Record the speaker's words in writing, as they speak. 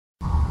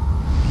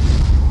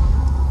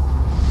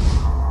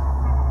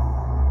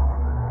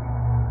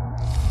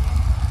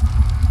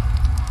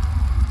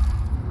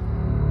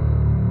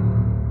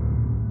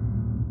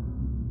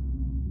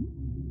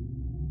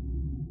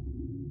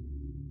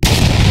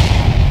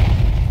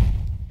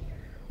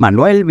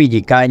Manuel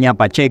Villicaña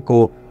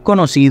Pacheco,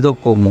 conocido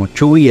como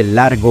Chuy El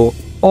Largo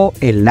o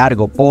El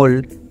Largo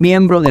Paul,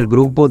 miembro del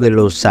grupo de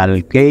los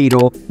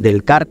Salgueiro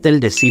del cártel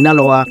de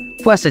Sinaloa,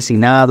 fue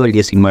asesinado el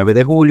 19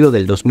 de julio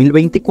del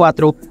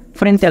 2024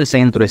 frente al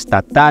Centro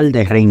Estatal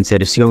de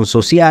Reinserción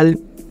Social,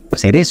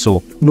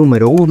 Cerezo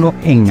número 1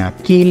 en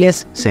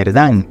Aquiles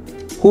Cerdán,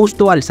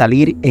 justo al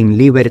salir en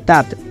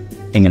libertad.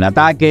 En el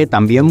ataque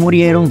también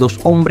murieron 2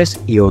 hombres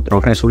y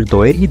otro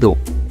resultó herido.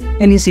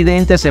 El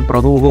incidente se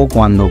produjo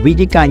cuando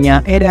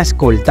Villicaña era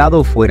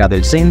escoltado fuera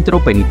del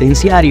centro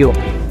penitenciario.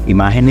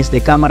 Imágenes de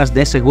cámaras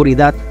de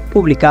seguridad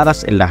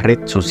publicadas en la red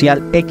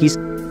social X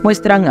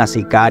muestran a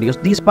sicarios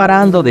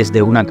disparando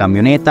desde una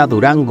camioneta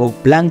Durango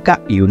blanca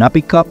y una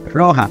pick-up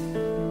roja.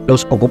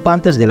 Los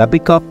ocupantes de la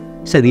pick-up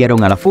se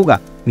dieron a la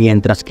fuga,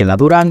 mientras que la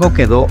Durango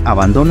quedó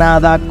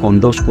abandonada con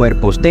 2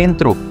 cuerpos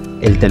dentro.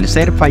 El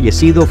tercer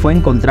fallecido fue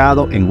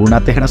encontrado en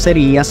una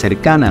terracería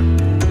cercana.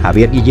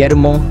 Javier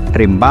Guillermo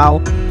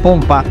Rembao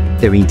Pompa,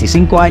 de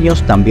 25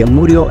 años, también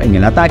murió en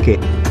el ataque,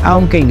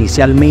 aunque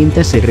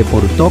inicialmente se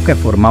reportó que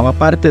formaba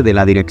parte de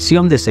la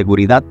Dirección de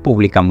Seguridad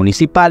Pública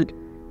Municipal.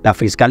 La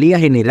Fiscalía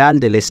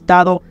General del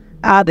Estado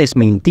ha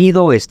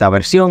desmentido esta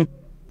versión.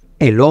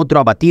 El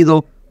otro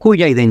abatido,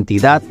 cuya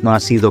identidad no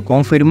ha sido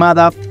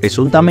confirmada,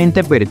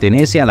 presuntamente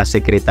pertenece a la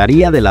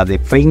Secretaría de la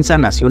Defensa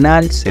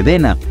Nacional,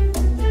 Sedena.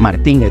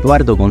 Martín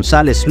Eduardo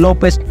González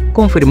López,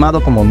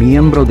 confirmado como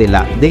miembro de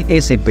la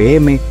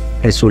DSPM,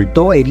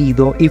 resultó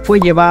herido y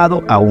fue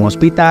llevado a un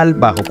hospital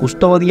bajo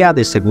custodia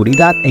de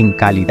seguridad en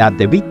calidad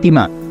de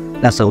víctima.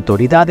 Las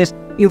autoridades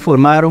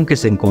informaron que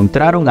se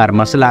encontraron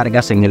armas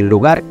largas en el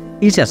lugar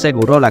y se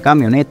aseguró la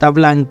camioneta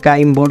blanca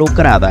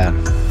involucrada.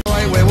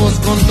 Hay huevos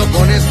con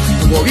tocones,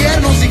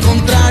 gobiernos y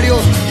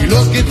contrarios, y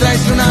los que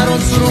traicionaron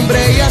su nombre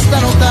ya está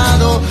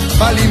anotado.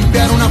 Pa'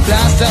 limpiar una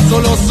plaza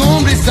solo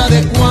hombres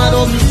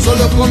adecuados,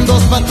 solo con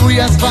 2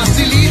 patrullas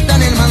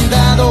facilitan el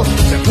mandado.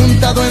 Se ha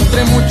juntado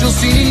entre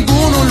muchos y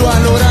ninguno lo ha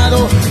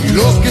logrado, y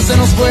los que se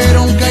nos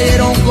fueron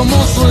cayeron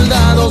como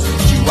soldados.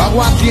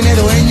 Chihuahua tiene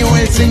dueño,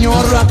 el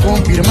Señor lo ha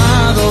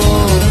confirmado.